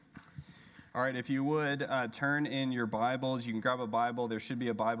All right, if you would, turn in your Bibles. You can grab a Bible. There should be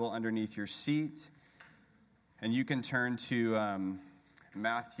a Bible underneath your seat. And you can turn to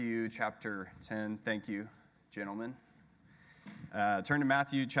Matthew chapter 10. Thank you, gentlemen. Turn to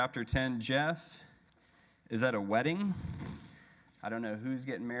Matthew chapter 10. Jeff is at a wedding. I don't know who's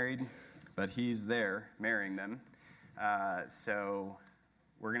getting married, but he's there marrying them. So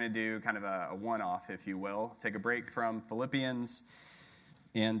we're going to do kind of a one-off, if you will. Take a break from Philippians,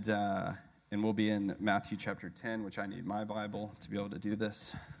 and we'll be in Matthew chapter 10, which I need my Bible to be able to do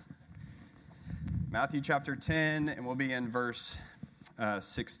this. Matthew chapter 10, and we'll be in verse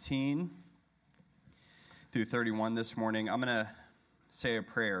 16 through 31 this morning. I'm going to say a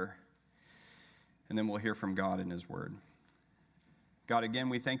prayer, and then we'll hear from God in His Word. God, again,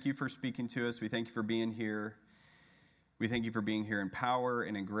 we thank you for speaking to us. We thank you for being here. We thank you for being here in power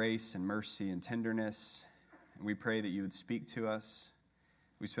and in grace and mercy and tenderness. And we pray that you would speak to us.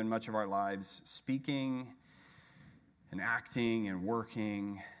 We spend much of our lives speaking and acting and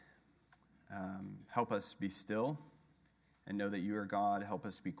working. Help us be still and know that you are God. Help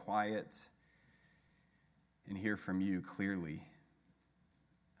us be quiet and hear from you clearly.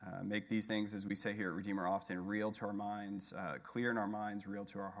 Make these things, as we say here at Redeemer often, real to our minds, clear in our minds, real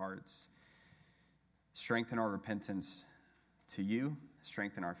to our hearts. Strengthen our repentance to you.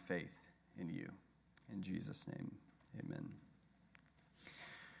 Strengthen our faith in you. In Jesus' name, amen.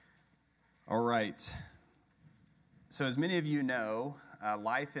 All right. So as many of you know,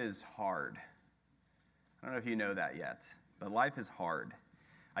 life is hard. I don't know if you know that yet, but life is hard.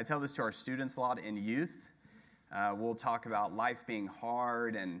 I tell this to our students a lot in youth. We'll talk about life being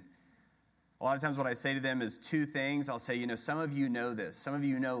hard, and a lot of times what I say to them is two things. I'll say, some of you know this. Some of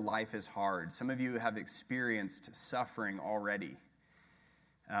you know life is hard. Some of you have experienced suffering already.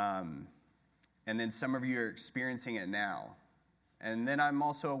 And then some of you are experiencing it now. And then I'm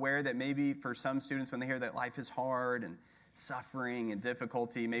also aware that maybe for some students, when they hear that life is hard and suffering and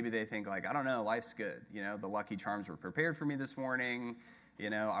difficulty, maybe they think like, I don't know, life's good. The Lucky Charms were prepared for me this morning.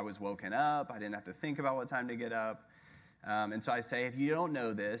 I was woken up. I didn't have to think about what time to get up. And so I say, if you don't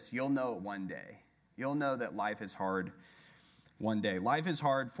know this, you'll know it one day. You'll know that life is hard one day. Life is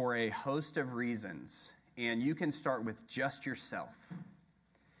hard for a host of reasons, and you can start with just yourself.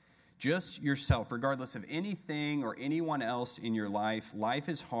 Just yourself, regardless of anything or anyone else in your life. Life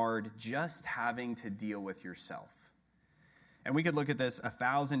is hard just having to deal with yourself. And we could look at this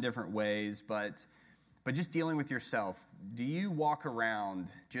 1,000 different ways, but just dealing with yourself. Do you walk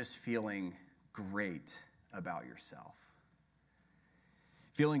around just feeling great about yourself?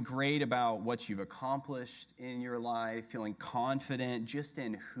 Feeling great about what you've accomplished in your life, feeling confident just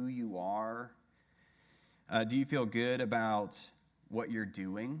in who you are? Do you feel good about what you're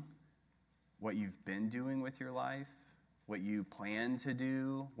doing? What you've been doing with your life, what you plan to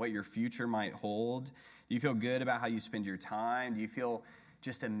do, what your future might hold? Do you feel good about how you spend your time? Do you feel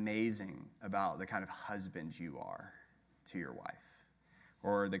just amazing about the kind of husband you are to your wife,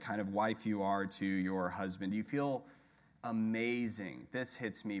 or the kind of wife you are to your husband? Do you feel amazing? This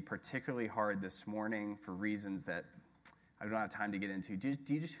hits me particularly hard this morning for reasons that I don't have time to get into. Do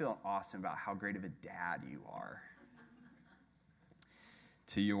you just feel awesome about how great of a dad you are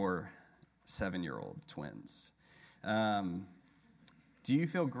to your 7-year-old twins? Do you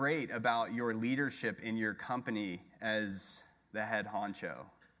feel great about your leadership in your company as the head honcho,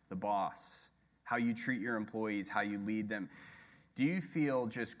 the boss, how you treat your employees, how you lead them? Do you feel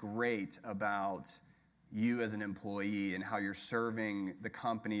just great about you as an employee and how you're serving the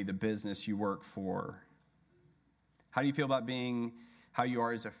company, the business you work for? How do you feel about how you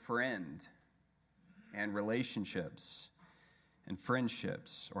are as a friend and relationships and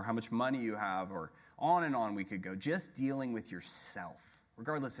friendships, or how much money you have, or on and on we could go. Just dealing with yourself,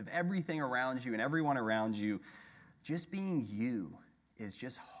 regardless of everything around you and everyone around you. Just being you is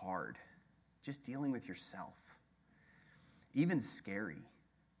just hard. Just dealing with yourself. Even scary.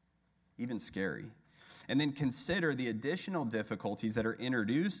 And then consider the additional difficulties that are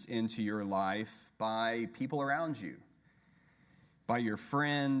introduced into your life by people around you, by your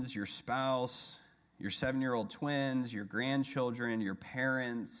friends, your spouse, your 7-year-old twins, your grandchildren, your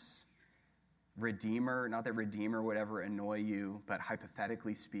parents, Redeemer. Not that Redeemer would ever annoy you, but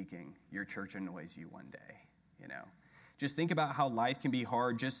hypothetically speaking, your church annoys you one day. Just think about how life can be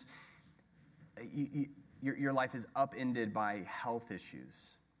hard. Your life is upended by health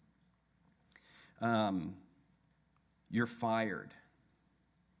issues. You're fired.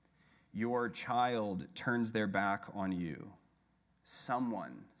 Your child turns their back on you.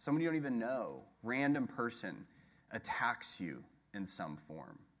 Someone you don't even know, random person, attacks you in some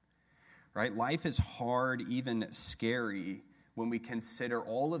form. Right? Life is hard, even scary, when we consider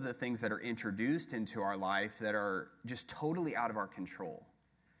all of the things that are introduced into our life that are just totally out of our control.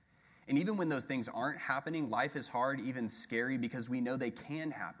 And even when those things aren't happening, life is hard, even scary, because we know they can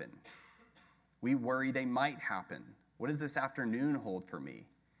happen. We worry they might happen. What does this afternoon hold for me?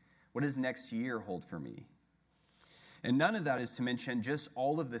 What does next year hold for me? And none of that is to mention just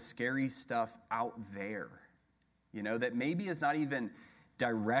all of the scary stuff out there, that maybe is not even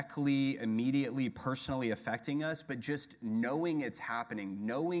directly, immediately, personally affecting us, but just knowing it's happening,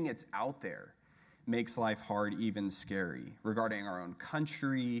 knowing it's out there, makes life hard, even scary. Regarding our own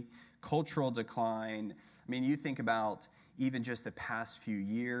country, cultural decline. I mean, you think about even just the past few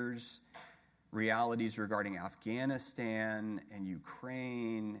years, realities regarding Afghanistan and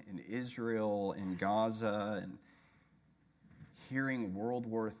Ukraine and Israel and Gaza, and hearing World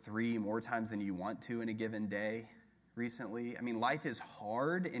War III more times than you want to in a given day recently. I mean, life is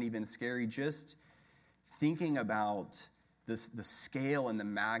hard and even scary just thinking about the scale and the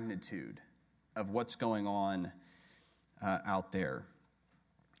magnitude of what's going on out there.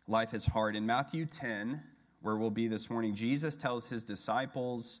 Life is hard. In Matthew 10, where we'll be this morning, Jesus tells his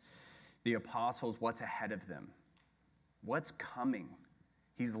disciples, the apostles, what's ahead of them, what's coming.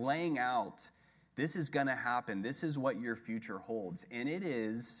 He's laying out, this is going to happen. This is what your future holds. And it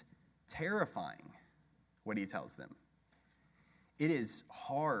is terrifying what he tells them. It is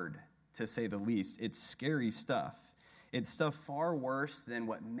hard, to say the least. It's scary stuff. It's stuff far worse than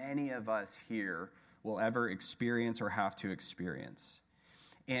what many of us here will ever experience or have to experience.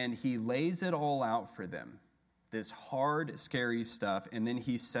 And he lays it all out for them, this hard, scary stuff. And then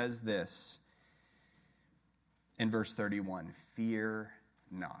he says this in verse 31, fear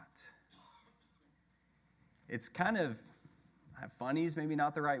not. It's kind of, funny is maybe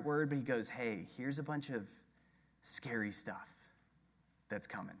not the right word, but he goes, hey, here's a bunch of scary stuff that's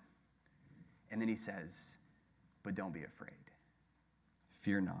coming. And then he says, but don't be afraid.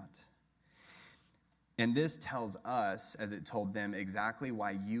 Fear not. And this tells us, as it told them, exactly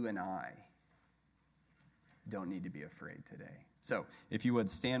why you and I don't need to be afraid today. So, if you would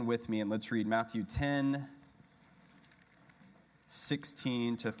stand with me and let's read Matthew 10,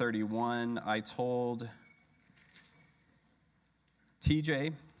 16 to 31. I told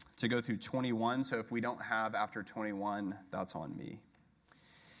TJ to go through 21, so if we don't have after 21, that's on me.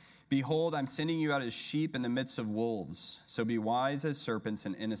 Behold, I'm sending you out as sheep in the midst of wolves, so be wise as serpents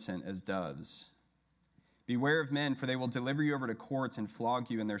and innocent as doves. Beware of men, for they will deliver you over to courts and flog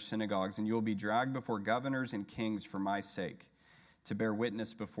you in their synagogues, and you will be dragged before governors and kings for my sake, to bear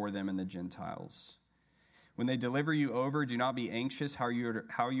witness before them and the Gentiles. When they deliver you over, do not be anxious how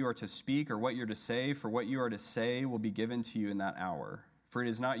you are to speak or what you're to say, for what you are to say will be given to you in that hour. For it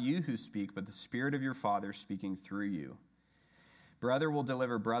is not you who speak, but the Spirit of your Father speaking through you. Brother will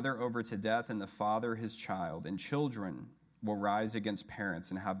deliver brother over to death, and the father his child, and children will rise against parents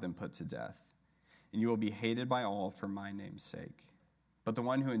and have them put to death. And you will be hated by all for my name's sake. But the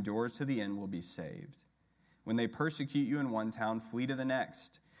one who endures to the end will be saved. When they persecute you in one town, flee to the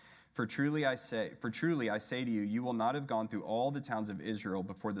next. For truly I say to you, you will not have gone through all the towns of Israel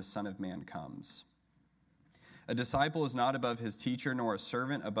before the Son of Man comes. A disciple is not above his teacher, nor a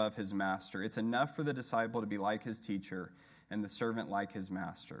servant above his master. It's enough for the disciple to be like his teacher, and the servant like his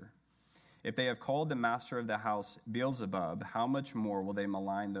master. If they have called the master of the house Beelzebub, how much more will they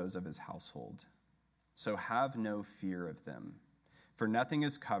malign those of his household? So have no fear of them. For nothing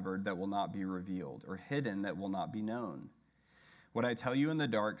is covered that will not be revealed, or hidden that will not be known. What I tell you in the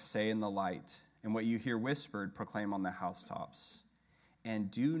dark, say in the light, and what you hear whispered, proclaim on the housetops.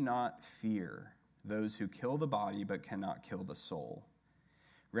 And do not fear those who kill the body but cannot kill the soul.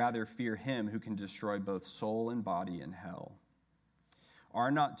 Rather, fear him who can destroy both soul and body in hell.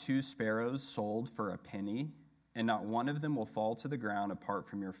 Are not 2 sparrows sold for a penny, and not one of them will fall to the ground apart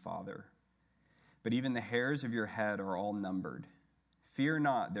from your Father? But even the hairs of your head are all numbered. Fear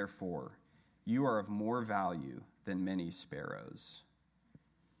not, therefore, you are of more value than many sparrows.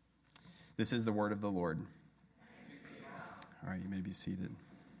 This is the word of the Lord. All right, you may be seated.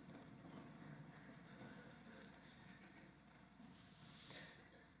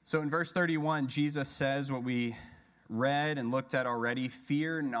 So in verse 31, Jesus says what we read and looked at already,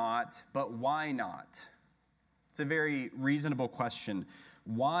 fear not, but why not? It's a very reasonable question.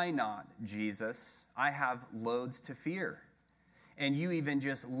 Why not, Jesus? I have loads to fear. And you even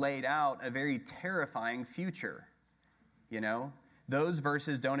just laid out a very terrifying future. Those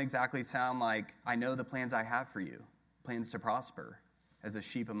verses don't exactly sound like, I know the plans I have for you, plans to prosper as a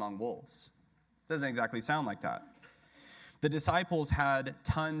sheep among wolves. Doesn't exactly sound like that. The disciples had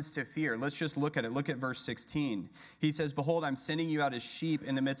tons to fear. Let's just look at it. Look at verse 16. He says, behold, I'm sending you out as sheep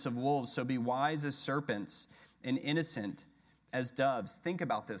in the midst of wolves, so be wise as serpents and innocent as doves. Think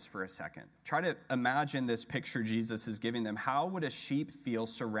about this for a second. Try to imagine this picture Jesus is giving them. How would a sheep feel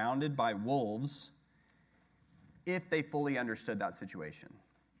surrounded by wolves if they fully understood that situation?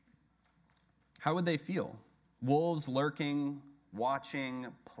 How would they feel? Wolves lurking, watching,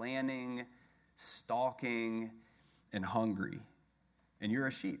 planning, stalking, and hungry. And you're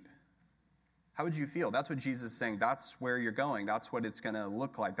a sheep. How would you feel? That's what Jesus is saying. That's where you're going. That's what it's going to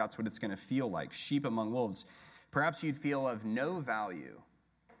look like. That's what it's going to feel like. Sheep among wolves. Perhaps you'd feel of no value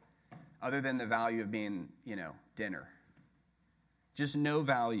other than the value of being, dinner. Just no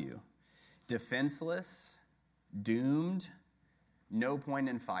value. Defenseless, doomed, no point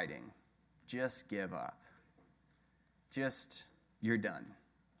in fighting. Just give up. You're done.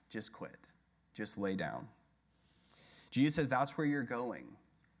 Just quit. Just lay down. Jesus says that's where you're going.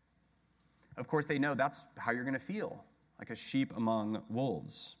 Of course, they know that's how you're going to feel, like a sheep among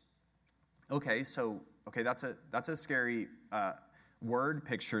wolves. Okay, that's a scary word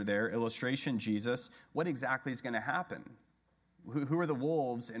picture there, illustration, Jesus. What exactly is going to happen? Who are the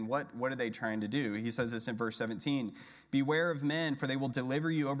wolves, and what are they trying to do? He says this in verse 17. Beware of men, for they will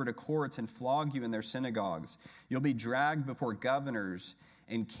deliver you over to courts and flog you in their synagogues. You'll be dragged before governors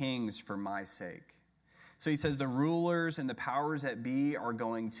and kings for my sake. So he says the rulers and the powers that be are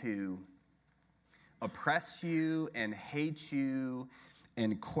going to oppress you and hate you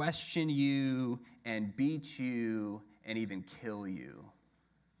and question you and beat you and even kill you.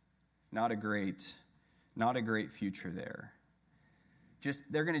 Not a great future there.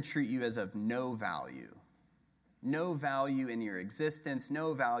 They're going to treat you as of no value. No value in your existence,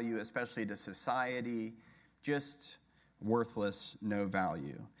 no value especially to society, just worthless, no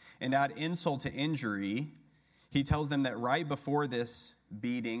value. And add insult to injury, he tells them that right before this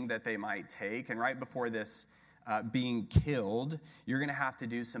beating that they might take and right before this being killed, you're going to have to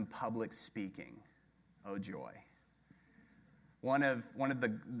do some public speaking. Oh, joy. One of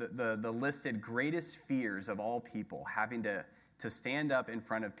the listed greatest fears of all people, having to stand up in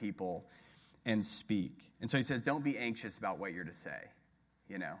front of people and speak. And so he says, don't be anxious about what you're to say.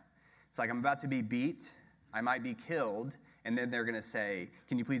 It's like I'm about to be beat, I might be killed, and then they're going to say,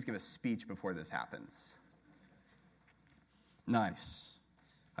 can you please give a speech before this happens? Nice.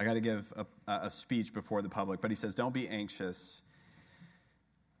 I got to give a speech before the public. But he says, don't be anxious.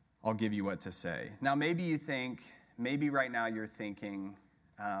 I'll give you what to say. Now, maybe right now you're thinking,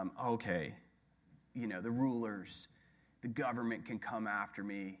 okay, the rulers, the government can come after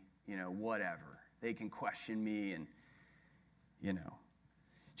me, whatever. They can question me and,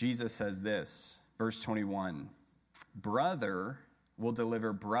 Jesus says this, verse 21, brother will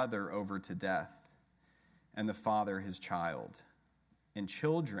deliver brother over to death, and the father his child. And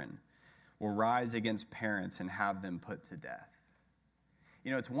children will rise against parents and have them put to death.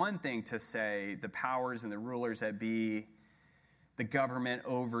 It's one thing to say the powers and the rulers that be, the government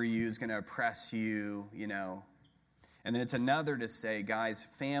over you is going to oppress you, And then it's another to say, guys,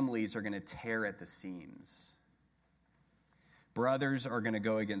 families are going to tear at the seams. Brothers are going to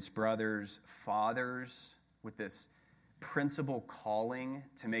go against brothers. Fathers, with this principal calling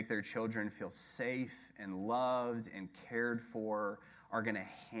to make their children feel safe and loved and cared for, are going to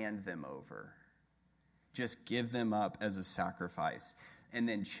hand them over. Just give them up as a sacrifice. And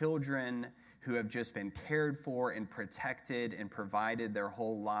then children who have just been cared for and protected and provided their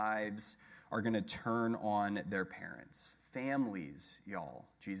whole lives are going to turn on their parents. Families, y'all,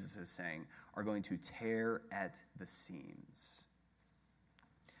 Jesus is saying, are going to tear at the seams.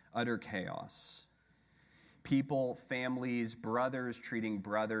 Utter chaos. People, families, brothers treating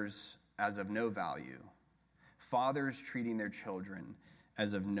brothers as of no value. Fathers treating their children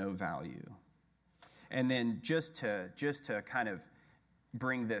as of no value. And then just to kind of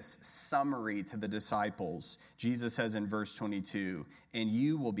bring this summary to the disciples, Jesus says in verse 22, and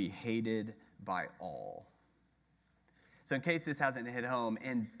you will be hated by all. So in case this hasn't hit home,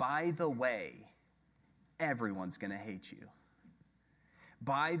 and by the way, everyone's going to hate you.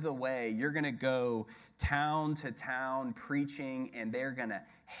 By the way, you're going to go town to town preaching, and they're going to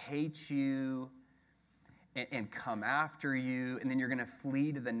hate you and come after you, and then you're going to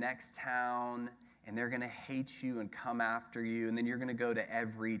flee to the next town, and they're going to hate you and come after you, and then you're going to go to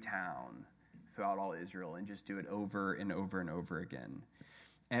every town throughout all Israel and just do it over and over and over again.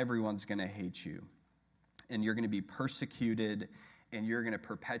 Everyone's going to hate you, and you're going to be persecuted, and you're going to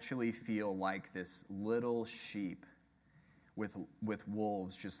perpetually feel like this little sheep with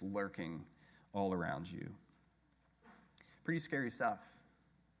wolves just lurking all around you. Pretty scary stuff.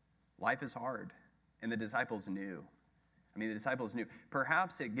 Life is hard, and the disciples knew. The disciples knew.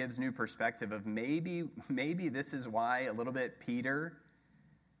 Perhaps it gives new perspective of maybe this is why a little bit Peter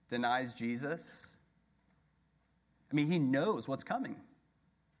denies Jesus. I mean, he knows what's coming.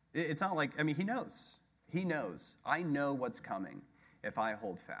 It's not like, I mean, he knows. He knows. I know what's coming if I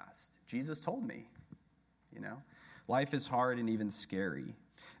hold fast. Jesus told me, you know. Life is hard and even scary.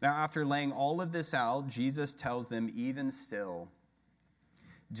 Now, after laying all of this out, Jesus tells them, even still,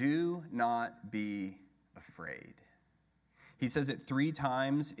 do not be afraid. He says it 3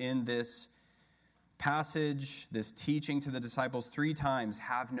 times in this passage, this teaching to the disciples, 3 times,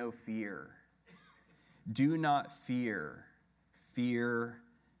 have no fear. Do not fear. Fear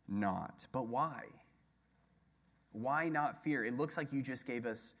not. But why? Why not fear? It looks like you just gave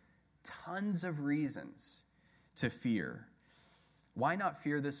us tons of reasons to fear. Why not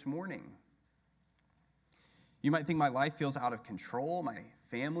fear this morning? You might think my life feels out of control, my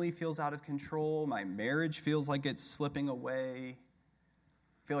family feels out of control, my marriage feels like it's slipping away,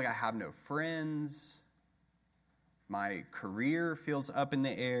 I feel like I have no friends, my career feels up in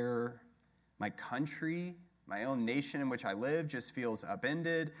the air, my country, my own nation in which I live just feels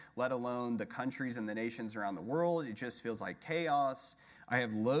upended, let alone the countries and the nations around the world. It just feels like chaos. I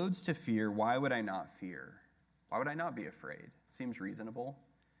have loads to fear. Why would I not fear? Why would I not be afraid? Seems reasonable.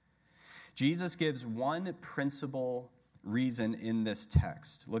 Jesus gives one principal reason in this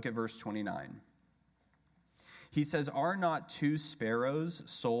text. Look at verse 29. He says, are not 2 sparrows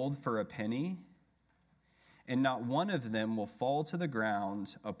sold for a penny? And not one of them will fall to the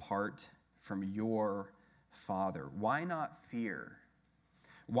ground apart from your Father. Why not fear?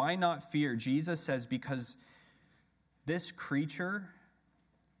 Why not fear? Jesus says, because this creature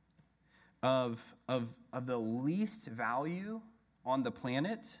of the least value on the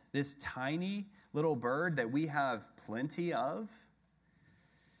planet, this tiny little bird that we have plenty of,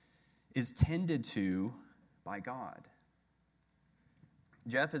 is tended to by God.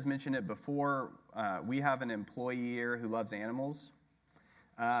 Jeff has mentioned it before. We have an employee here who loves animals.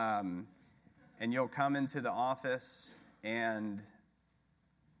 And you'll come into the office, and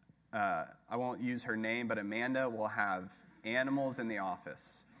I won't use her name, but Amanda will have animals in the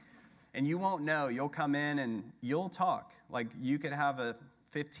office. And you won't know. You'll come in and you'll talk. Like, you could have a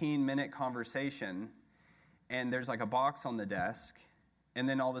 15-minute conversation, and there's like a box on the desk, and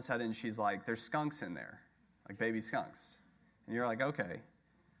then all of a sudden she's like, there's skunks in there, like baby skunks. And you're like, okay,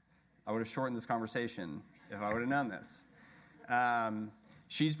 I would have shortened this conversation if I would have known this.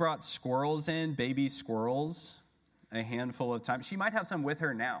 She's brought squirrels in, baby squirrels, a handful of times. She might have some with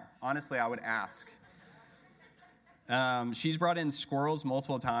her now. Honestly, I would ask. She's brought in squirrels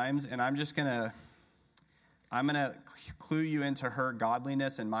multiple times, and I'm gonna clue you into her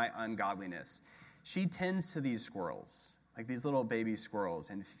godliness and my ungodliness. She tends to these squirrels, like these little baby squirrels,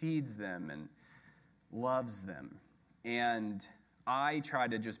 and feeds them and loves them. And I try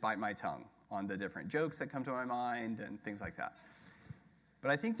to just bite my tongue on the different jokes that come to my mind and things like that. But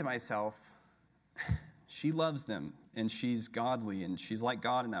I think to myself, she loves them, and she's godly, and she's like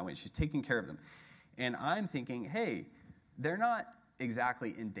God in that way. She's taking care of them. And I'm thinking, hey, they're not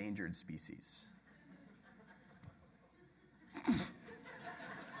exactly endangered species.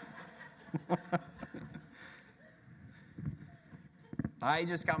 I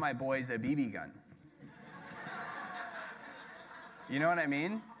just got my boys a BB gun. You know what I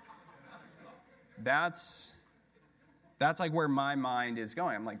mean? That's like where my mind is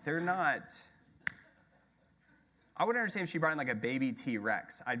going. I'm like, they're not. I would understand if she brought in like a baby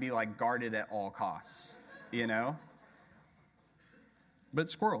T-Rex. I'd be like guarded at all costs, you know? But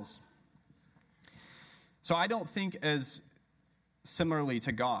squirrels. So I don't think as similarly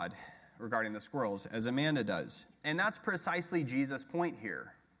to God regarding the squirrels as Amanda does. And that's precisely Jesus' point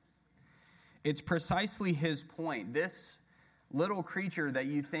here. It's precisely his point. This little creature that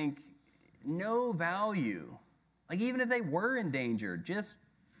you think no value, like even if they were endangered, just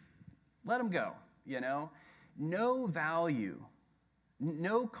let them go, you know? No value,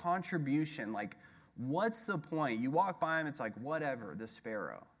 no contribution. Like, what's the point? You walk by them, it's like, whatever, the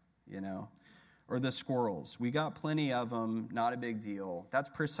sparrow, you know, or the squirrels. We got plenty of them, not a big deal. That's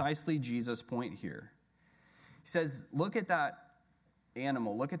precisely Jesus' point here. He says, look at that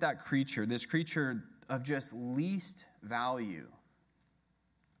animal, look at that creature, this creature of just least value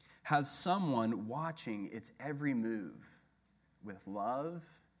has someone watching its every move with love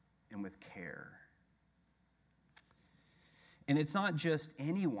and with care. And it's not just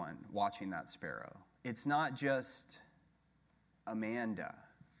anyone watching that sparrow. It's not just Amanda.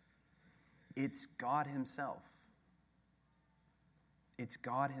 It's God himself. It's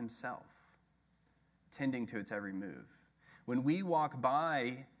God himself tending to its every move. When we walk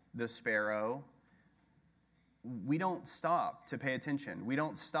by the sparrow, we don't stop to pay attention. We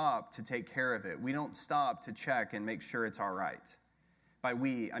don't stop to take care of it. We don't stop to check and make sure it's all right. By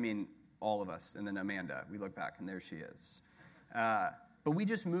we, I mean all of us. And then Amanda, we look back and there she is. But we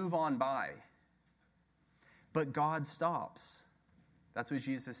just move on by. But God stops. That's what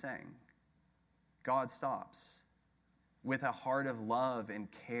Jesus is saying. God stops with a heart of love and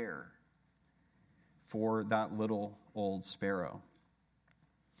care for that little old sparrow.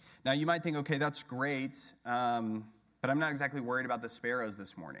 Now, you might think, okay, that's great, but I'm not exactly worried about the sparrows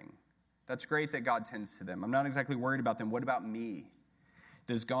this morning. That's great that God tends to them. I'm not exactly worried about them. What about me?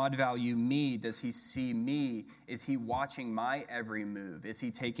 Does God value me? Does he see me? Is he watching my every move? Is he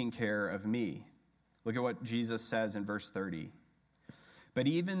taking care of me? Look at what Jesus says in verse 30. But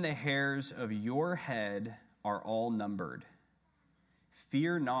even the hairs of your head are all numbered.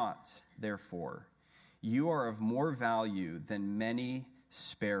 Fear not, therefore. You are of more value than many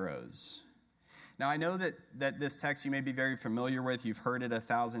sparrows. Now, I know that this text you may be very familiar with. You've heard it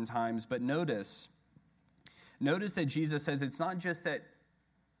 1,000 times. But notice that Jesus says it's not just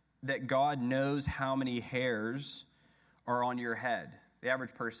that God knows how many hairs are on your head. The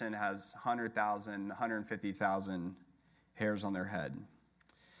average person has 100,000, 150,000 hairs on their head.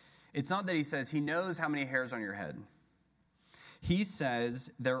 It's not that he says he knows how many hairs on your head. He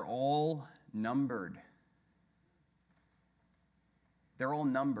says they're all numbered. They're all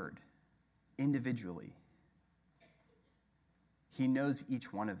numbered individually. He knows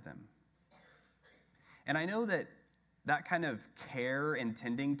each one of them. And I know that kind of care and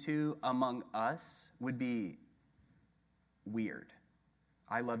tending to among us would be weird.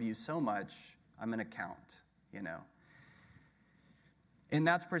 I love you so much, I'm going to count, And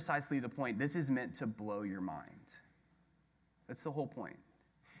that's precisely the point. This is meant to blow your mind. That's the whole point.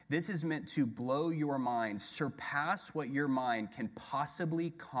 This is meant to blow your mind, surpass what your mind can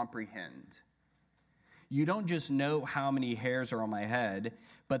possibly comprehend. You don't just know how many hairs are on my head,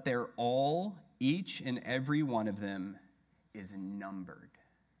 but they're all, each and every one of them, is numbered.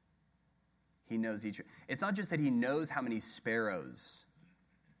 He knows each. It's not just that he knows how many sparrows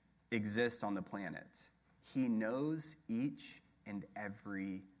exist on the planet. He knows each and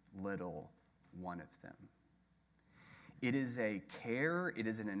every little one of them. It is a care, it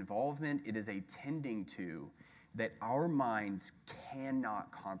is an involvement, it is a tending to that our minds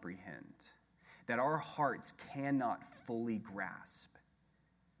cannot comprehend, that our hearts cannot fully grasp.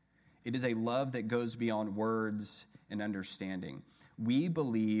 It is a love that goes beyond words and understanding. We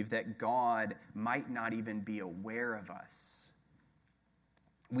believe that God might not even be aware of us.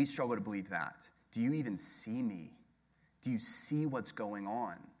 We struggle to believe that. Do you even see me? Do you see what's going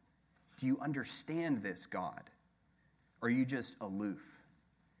on? Do you understand this, God? Or are you just aloof?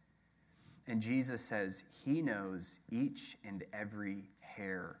 And Jesus says he knows each and every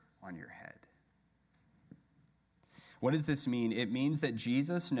hair on your head. What does this mean? It means that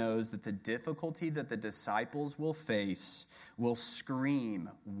Jesus knows that the difficulty that the disciples will face will scream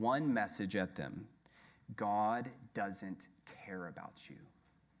one message at them: God doesn't care about you.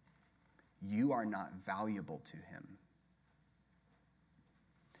 You are not valuable to him.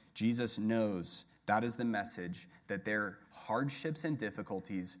 Jesus knows that is the message that their hardships and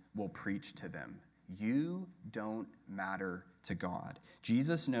difficulties will preach to them. You don't matter to God.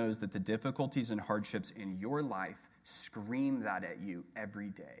 Jesus knows that the difficulties and hardships in your life scream that at you every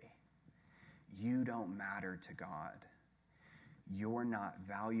day. You don't matter to God. You're not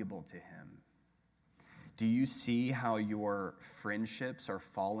valuable to him. Do you see how your friendships are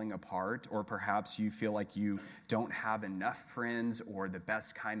falling apart? Or perhaps you feel like you don't have enough friends or the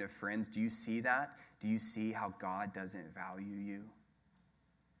best kind of friends. Do you see that? Do you see how God doesn't value you?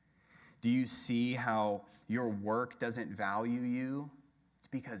 Do you see how your work doesn't value you? It's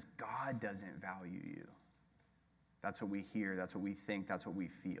because God doesn't value you. That's what we hear, that's what we think, that's what we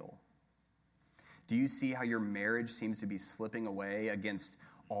feel. Do you see how your marriage seems to be slipping away against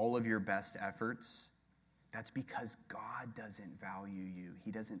all of your best efforts? That's because God doesn't value you.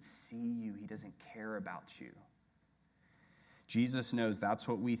 He doesn't see you. He doesn't care about you. Jesus knows that's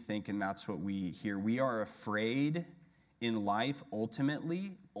what we think and that's what we hear. We are afraid in life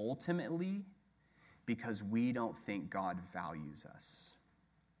ultimately, because we don't think God values us.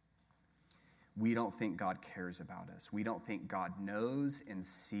 We don't think God cares about us. We don't think God knows and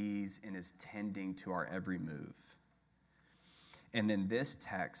sees and is tending to our every move. And then this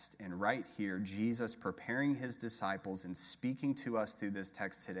text, and right here, Jesus preparing his disciples and speaking to us through this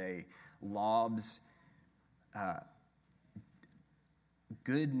text today, lobs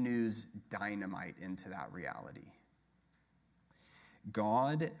good news dynamite into that reality.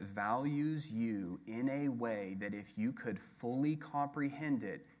 God values you in a way that if you could fully comprehend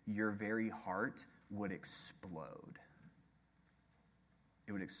it, your very heart would explode.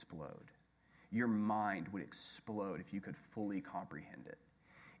 It would explode. Your mind would explode if you could fully comprehend it.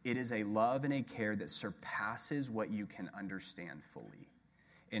 It is a love and a care that surpasses what you can understand fully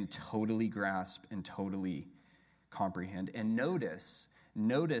and totally grasp and totally comprehend. And notice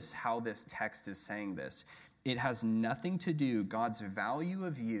how this text is saying this. It has nothing to do, God's value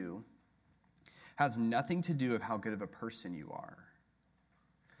of you has nothing to do with how good of a person you are,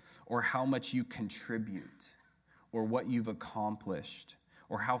 or how much you contribute, or what you've accomplished,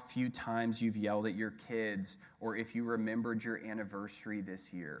 or how few times you've yelled at your kids, or if you remembered your anniversary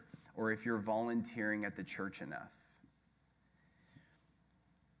this year, or if you're volunteering at the church enough.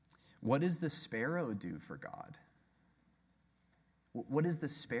 What does the sparrow do for God? What does the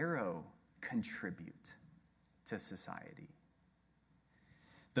sparrow contribute to society?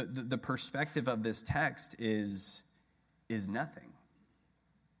 The perspective of this text is nothing.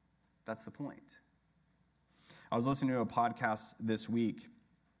 That's the point. I was listening to a podcast this week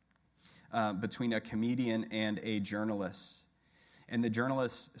between a comedian and a journalist. And the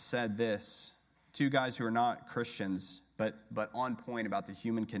journalist said this, two guys who are not Christians, but on point about the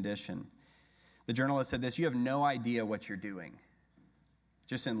human condition. The journalist said this: you have no idea what you're doing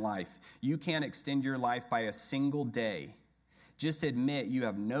just in life. You can't extend your life by a single day. Just admit you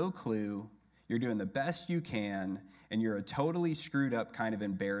have no clue, you're doing the best you can, and you're a totally screwed up kind of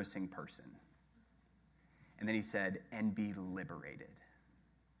embarrassing person. And then he said, and be liberated.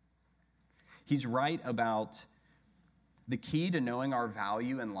 He's right about the key to knowing our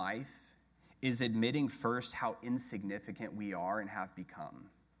value in life is admitting first how insignificant we are and have become.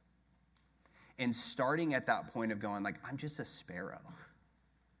 And starting at that point of going like, I'm just a sparrow.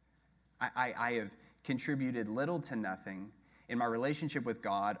 I have contributed little to nothing. In my relationship with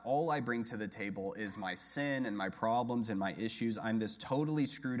God, all I bring to the table is my sin and my problems and my issues. I'm this totally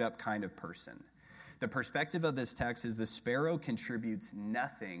screwed up kind of person. The perspective of this text is the sparrow contributes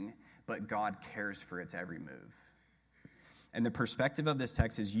nothing, but God cares for its every move. And the perspective of this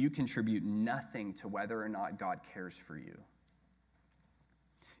text is you contribute nothing to whether or not God cares for you.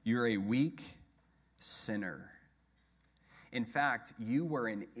 You're a weak sinner. In fact, you were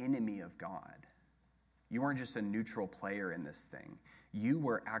an enemy of God. You weren't just a neutral player in this thing. You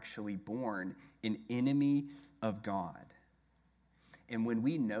were actually born an enemy of God. And when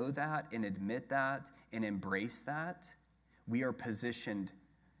we know that and admit that and embrace that, we are positioned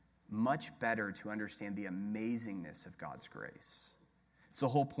much better to understand the amazingness of God's grace. It's the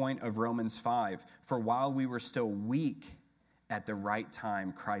whole point of Romans 5. For while we were still weak, at the right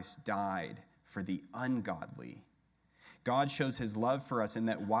time, Christ died for the ungodly. God shows his love for us in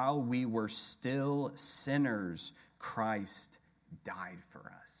that while we were still sinners, Christ died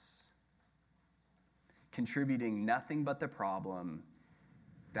for us. Contributing nothing but the problem,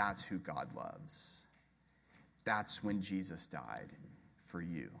 that's who God loves. That's when Jesus died for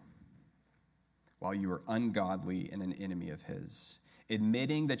you, while you were ungodly and an enemy of his.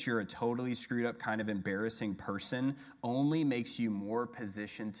 Admitting that you're a totally screwed up kind of embarrassing person only makes you more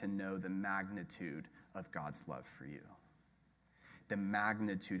positioned to know the magnitude of God's love for you. The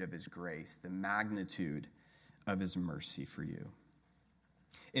magnitude of his grace, the magnitude of his mercy for you.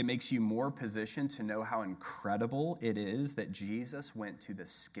 It makes you more positioned to know how incredible it is that Jesus went to the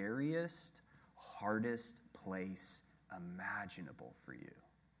scariest, hardest place imaginable for you.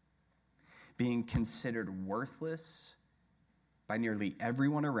 Being considered worthless by nearly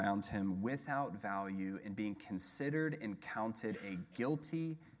everyone around him, without value, and being considered and counted a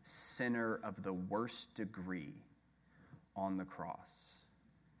guilty sinner of the worst degree on the cross.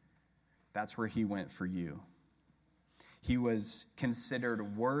 That's where he went for you. He was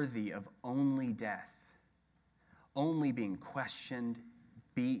considered worthy of only death, only being questioned,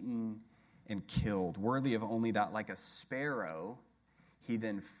 beaten, and killed, worthy of only that. Like a sparrow, he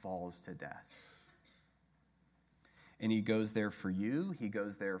then falls to death. And he goes there for you. He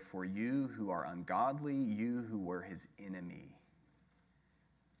goes there for you who are ungodly, you who were his enemy.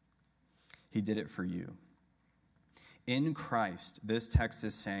 He did it for you. In Christ, this text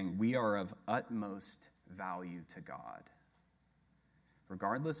is saying we are of utmost value to God.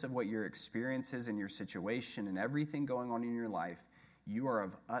 Regardless of what your experience is in your situation and everything going on in your life, you are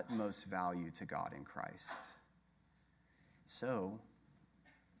of utmost value to God in Christ. So,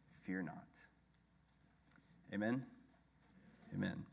 fear not. Amen? Amen.